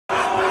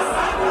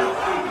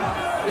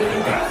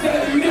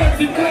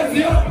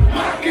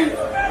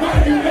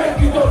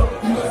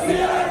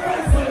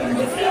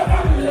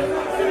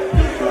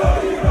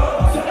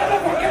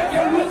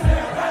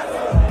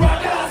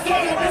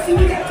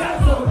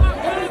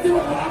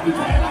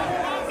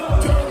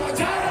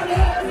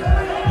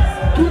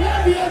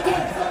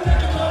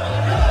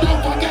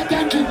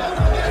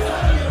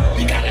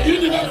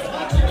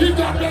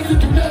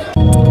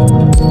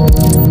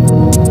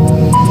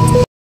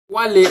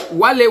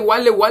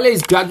Wale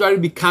is gradually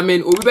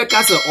becoming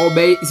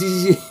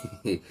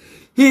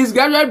he is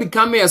gradually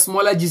becoming a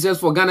smaller Jesus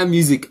for Ghana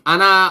music.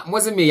 Ana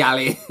me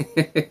yale.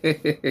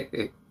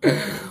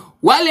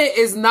 Wale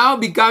is now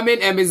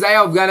becoming a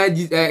messiah of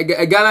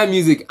Ghana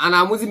music.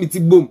 Ana miti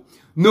boom.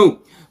 No,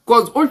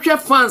 cause Ultra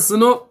fans, you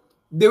know,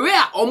 the way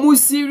I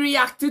almost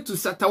reacted to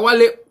Shatta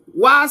Wale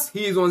whilst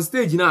he is on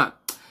stage now.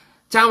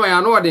 Time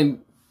I know that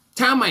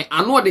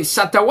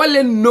Shatta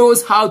Wale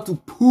knows how to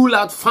pull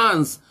out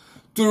fans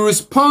to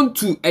respond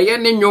to a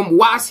yenyom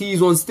whilst he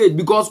is on stage,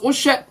 because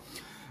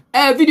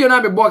video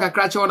na be boka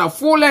krache on a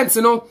full length,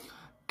 you know,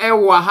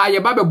 ha ye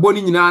ba be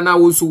boni nyina na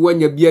wo so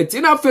wanya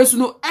biati na face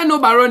no Eno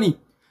Barony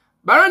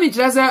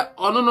chese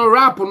ono no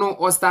rap no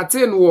or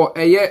starting wo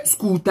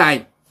school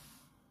time.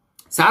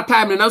 Sa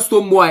time na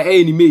stone boy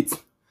ni mate.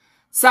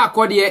 Sa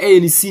akode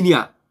ni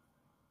senior.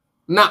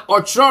 Na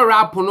otro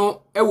rap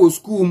no wo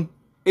school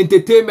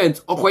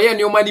entertainment okoye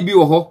ne o mani bi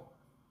wo ho.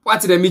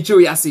 What the micho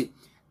yase.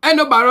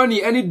 Eno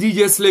Barony any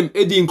DJ Slim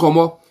edi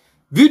nkomo.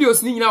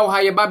 Videos ni nyina wo ha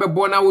ye ba be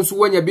bo na wo so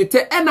wanya bi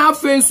te na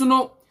face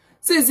no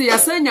say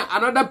yasenya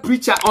another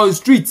preacher on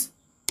street.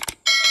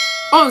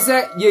 On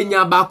say ye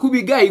nya ba ku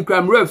bi guy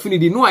kram rap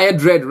finidi no aye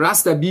dread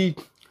rasta bi.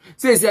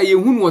 Say ye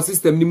hunu wo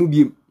system ni mu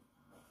biem.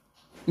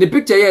 Ne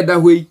picture ye da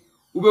hoi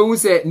ube hu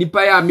se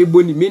nipa ya me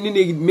boni me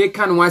ni me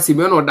kan wan se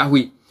me no da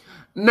hoi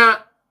na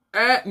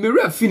me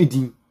rap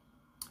finidi.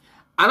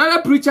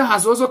 Another preacher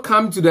has also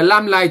come to the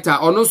limelight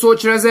on also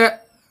chreze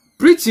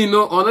preaching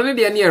no on ne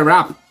de ne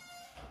rap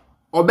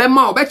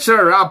obema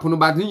obechere rap no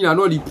but nyina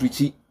no di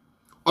preachi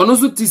on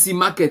also TC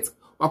market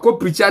wako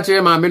preacher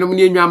chere ma me no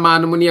ne enwa ma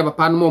no ne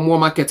papa no mo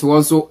market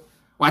won so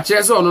wa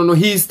chere so no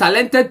he is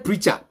talented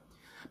preacher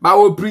but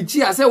we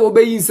preachi ase wo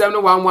be yinsem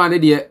no wan wan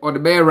de or the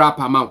be rap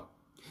amount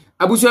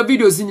abuso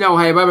videos nya wo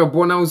ha ba be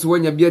bo na so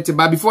wanya biate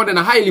ba before then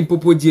a highly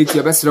popo GH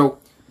be srew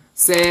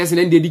says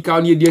and then ka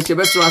oni de che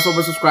be srew so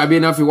subscribe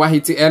na fi wa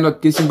hit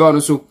notification bell no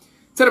so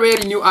tell me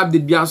new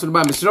update bia so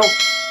ba me srew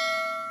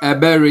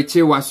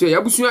Ebereche was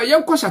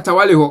Shatta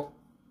Wale ho.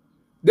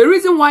 The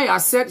reason why I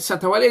said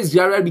Shatta Wale is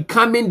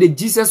becoming the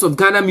Jesus of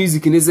Ghana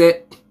music is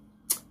a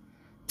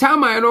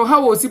time I know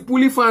how was he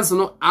pulling fans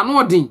no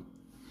anodin.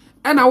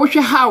 And I wish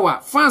how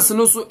fans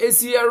no so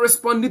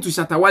responding to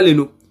Shatta Wale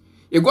no.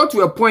 It got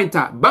to a point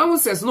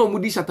bouncers no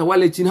mudi Shatta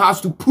Wale chin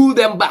has to pull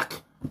them back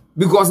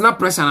because na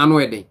pressure na no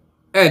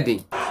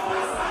edin.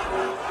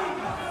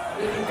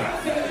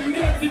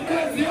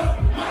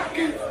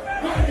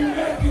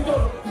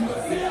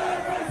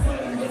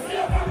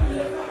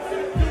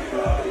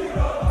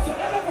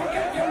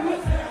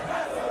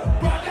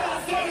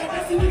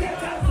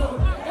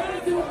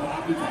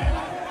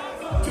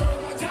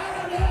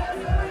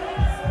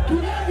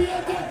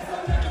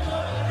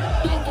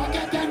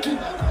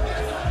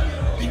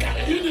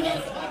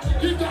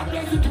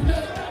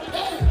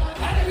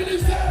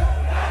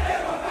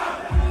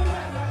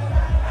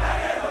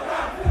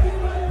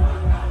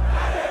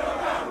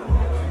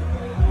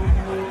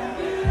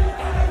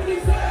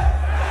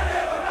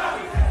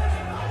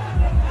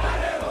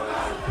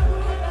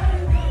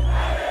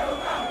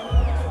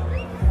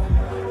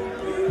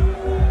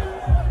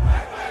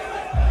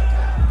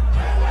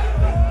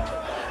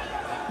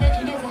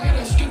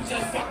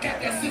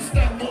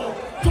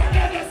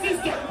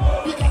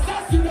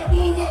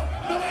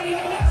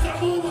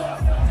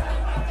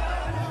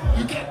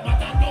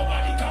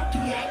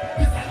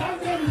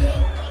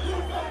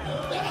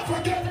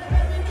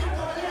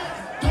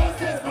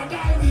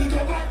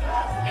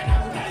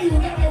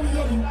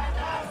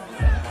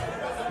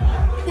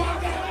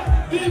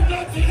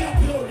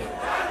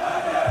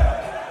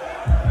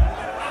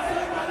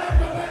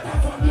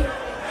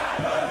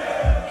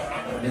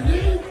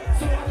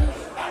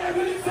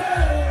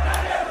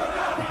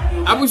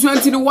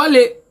 Abushwanti no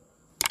Wale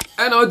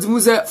and out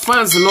muse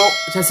fans no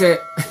say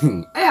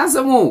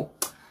asamo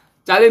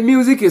Charlie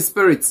music is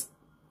spirit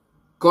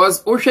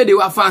cause oshe they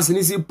were fans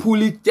ni see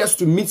pull it just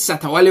to meet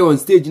Shatta Wale on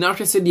stage now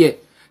she said there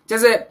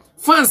just say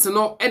fans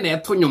no and e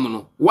to nyom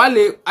no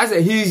Wale as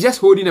he is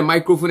just holding a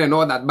microphone and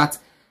all that, but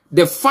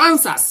the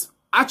fans are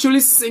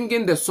actually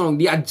singing the song,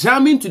 they are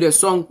jamming to the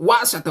song while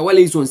Shatta Wale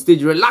is on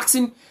stage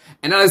relaxing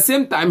and at the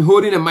same time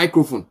holding a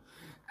microphone.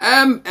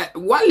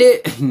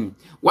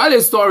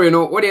 Wale story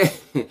no what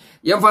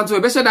you want to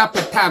be sure that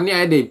per time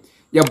near day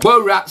your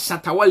boy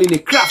Shatta Wale in a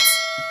craft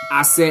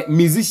as a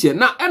musician.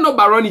 Now Eno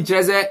Barony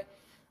chese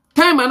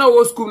time I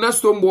know school na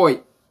stone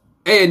boy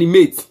any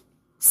mate.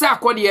 Sir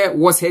Kodie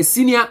was her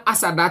senior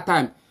as at that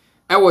time.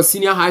 I was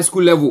senior high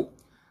school level.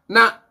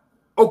 Now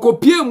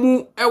okopie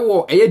mu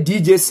ewo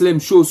DJ Slim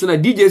show so na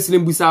DJ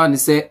Slim busa and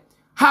say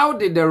how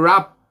did the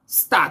rap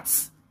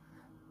starts.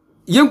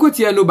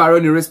 Yenkoti Eno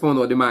Barony respond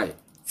or the mai.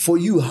 For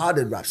you, how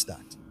did rap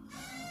start?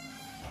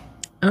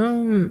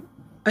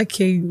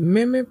 Okay,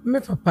 me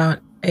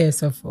papa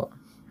ASF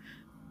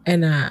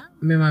and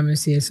me mama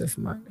CSF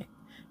money.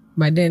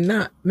 But then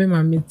now me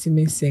mama to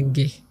me sing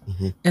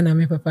and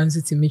me papa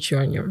to me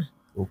chonyum.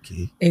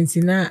 Okay. And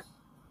now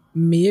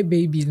me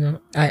baby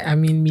no I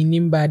mean me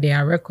nimba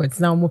their records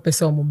now more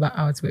person mobile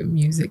out with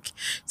music.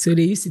 So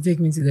they used to take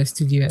me to the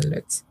studio a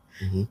lot.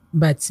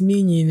 But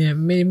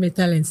me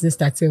talents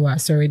started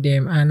was sorry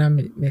them and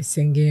I'm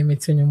singing me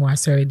to more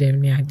sorry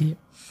them near them.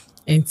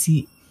 And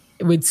see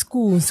with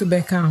school so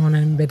back on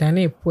and but I'm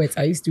a poet.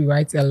 I used to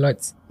write a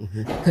lot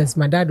because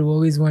my dad would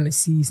always want to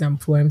see some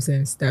poems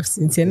and stuff.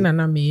 Since then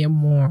I me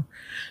more.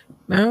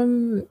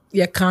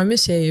 Yeah, can't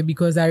share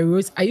because I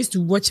used to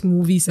watch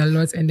movies a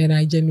lot and then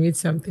I generate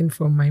something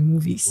from my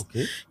movies.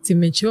 Okay. To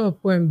make sure a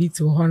poem be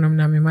to honor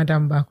na my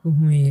madam back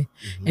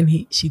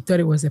and she thought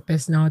it was a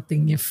personal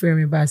thing. He framed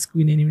me by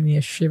school and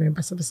he shared me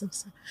by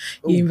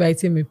He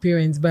invited my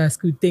parents by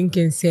school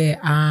thinking say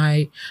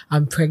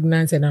I'm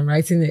pregnant and I'm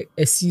writing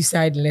a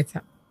suicide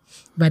letter.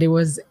 But it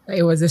was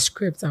a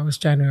script I was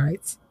trying to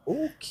write.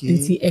 Okay. And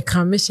see a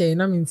commission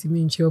and I'm into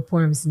me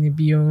poems in the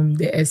biome,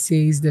 the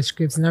essays, the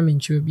scripts, and I'm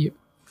into bio.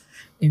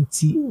 And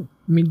see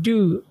me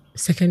do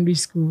secondary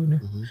school.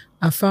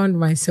 I found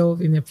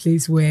myself in a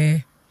place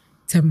where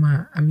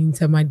Tama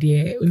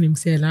dear unim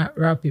say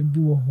rap a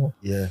boo.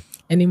 Yeah.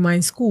 And in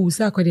my school,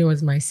 Sakode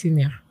was my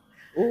senior.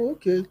 Oh,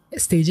 okay.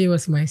 Stage A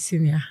was my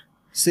senior.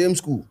 Same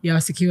school. Yeah,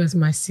 Siki was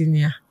my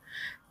senior.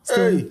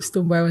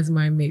 Stone Boy was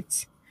my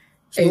mate.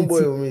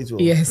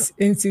 Yes,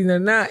 and see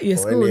now your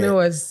school now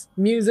was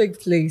music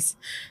place.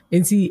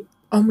 And see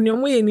I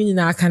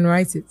can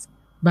write it.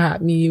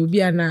 But me will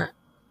be an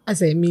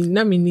as I mean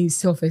na me need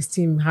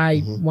self-esteem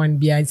high one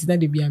behind that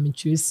they be a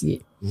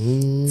see.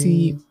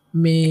 See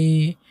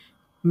me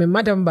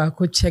madam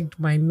Bako checked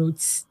my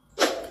notes.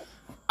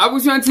 I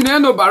was wanting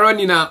Eno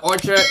Barony na or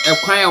a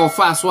choir or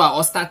fast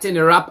or starting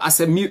a rap as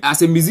a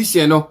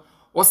musician no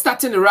or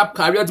starting a rap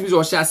career to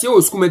or share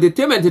school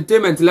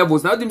entertainment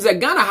levels. Now them say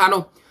Ghana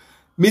hano.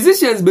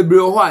 Musicians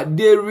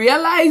they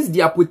realize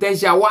their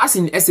potential was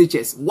in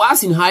SHS,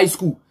 was in high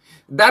school.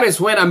 That is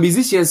when a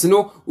musicians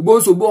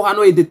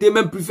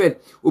entertainment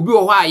prefect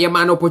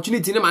an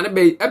opportunity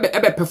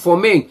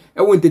performing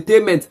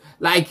entertainment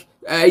like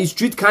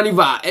street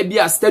carnival,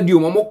 a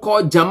stadium,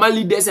 called Jama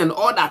leaders and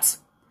all that.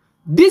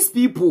 These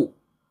people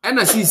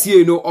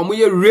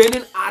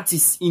reigning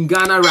artists in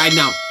Ghana right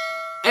now.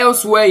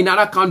 Elsewhere in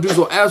other countries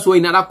or elsewhere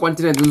in other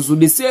continents. So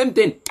the same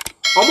thing.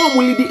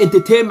 The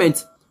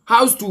entertainment.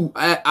 House to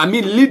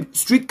lead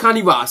street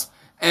carnivals,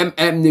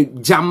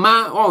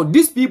 Jama.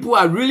 These people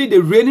are really the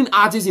reigning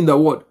artists in the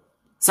world.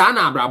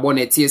 Sana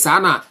Braboneti,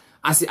 Sana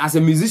as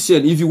a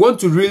musician, if you want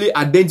to really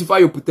identify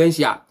your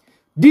potential,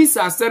 these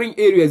are certain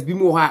areas be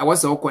more high.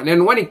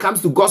 And when it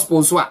comes to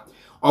gospel, so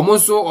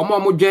almost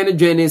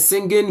join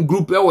singing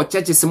group or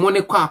churches,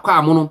 Simone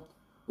Kwa mono,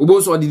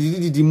 also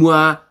the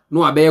more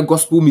no about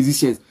gospel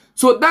musicians.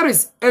 So that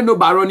is Eno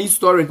Barony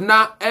story.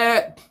 Now,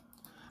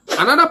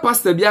 another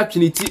pastor be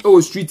actually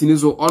street in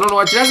so on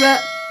what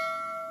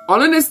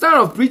on the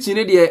style of preaching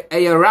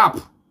a rap.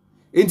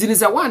 It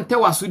is a one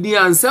tell us with the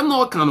answer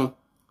no cano.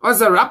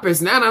 As a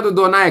rappers na another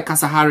do na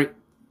kasahari.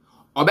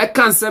 Obe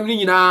kan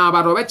semni na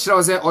but obe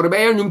chira say or be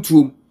yum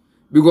too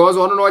because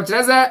on what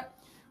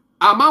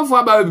a man for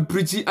about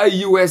preaching a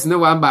US no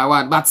one by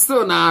one but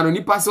still na no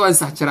nipa so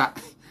ansachira.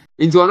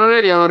 Into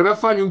honor dey or be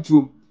fa yum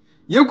too.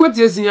 Yen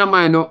kwati esinya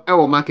man no e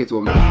wo market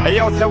wo. E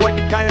yo say what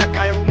kaya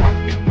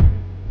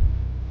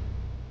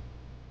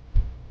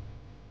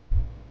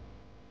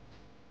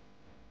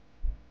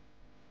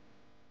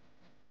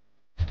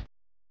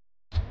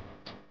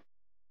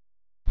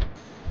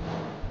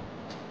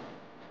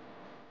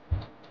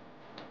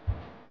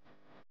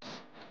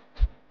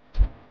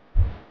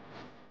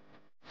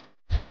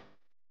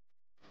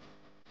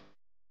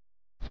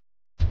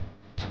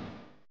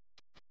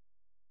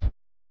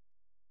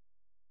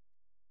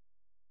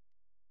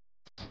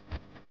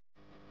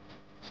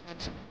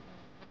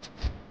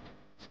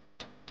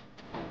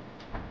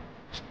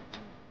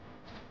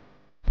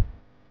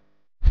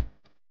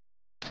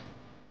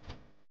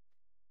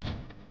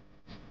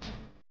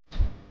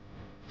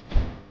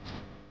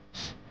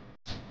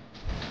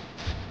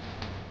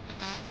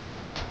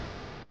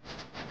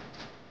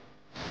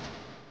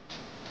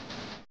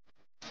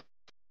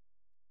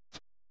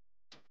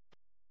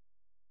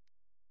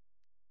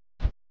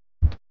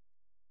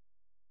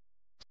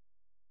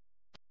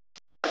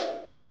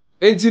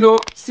And you know,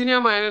 senior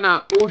man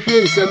na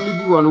Ocean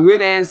Assembly on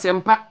win and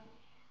sempa.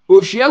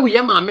 Oshia, we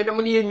yam,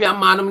 money and your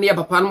man near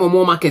Papa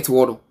more market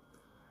water.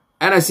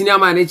 And a senior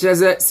manager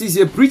says,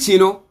 a preaching,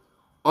 no,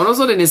 on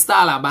also the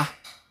style ba.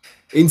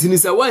 And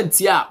Tinisa one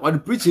tia, or the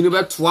preaching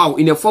about 12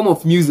 in a form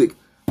of music.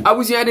 I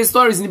was hearing the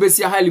stories in the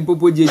best highly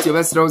popular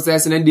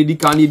JHS and the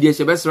County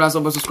DHS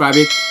over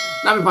subscribing.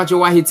 Now, me patch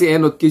why hit a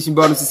notification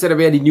button to set up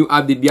the new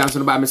update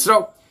beyond by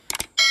Mr.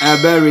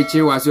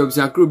 Berry was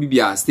your crew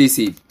BBR. Stay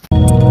safe.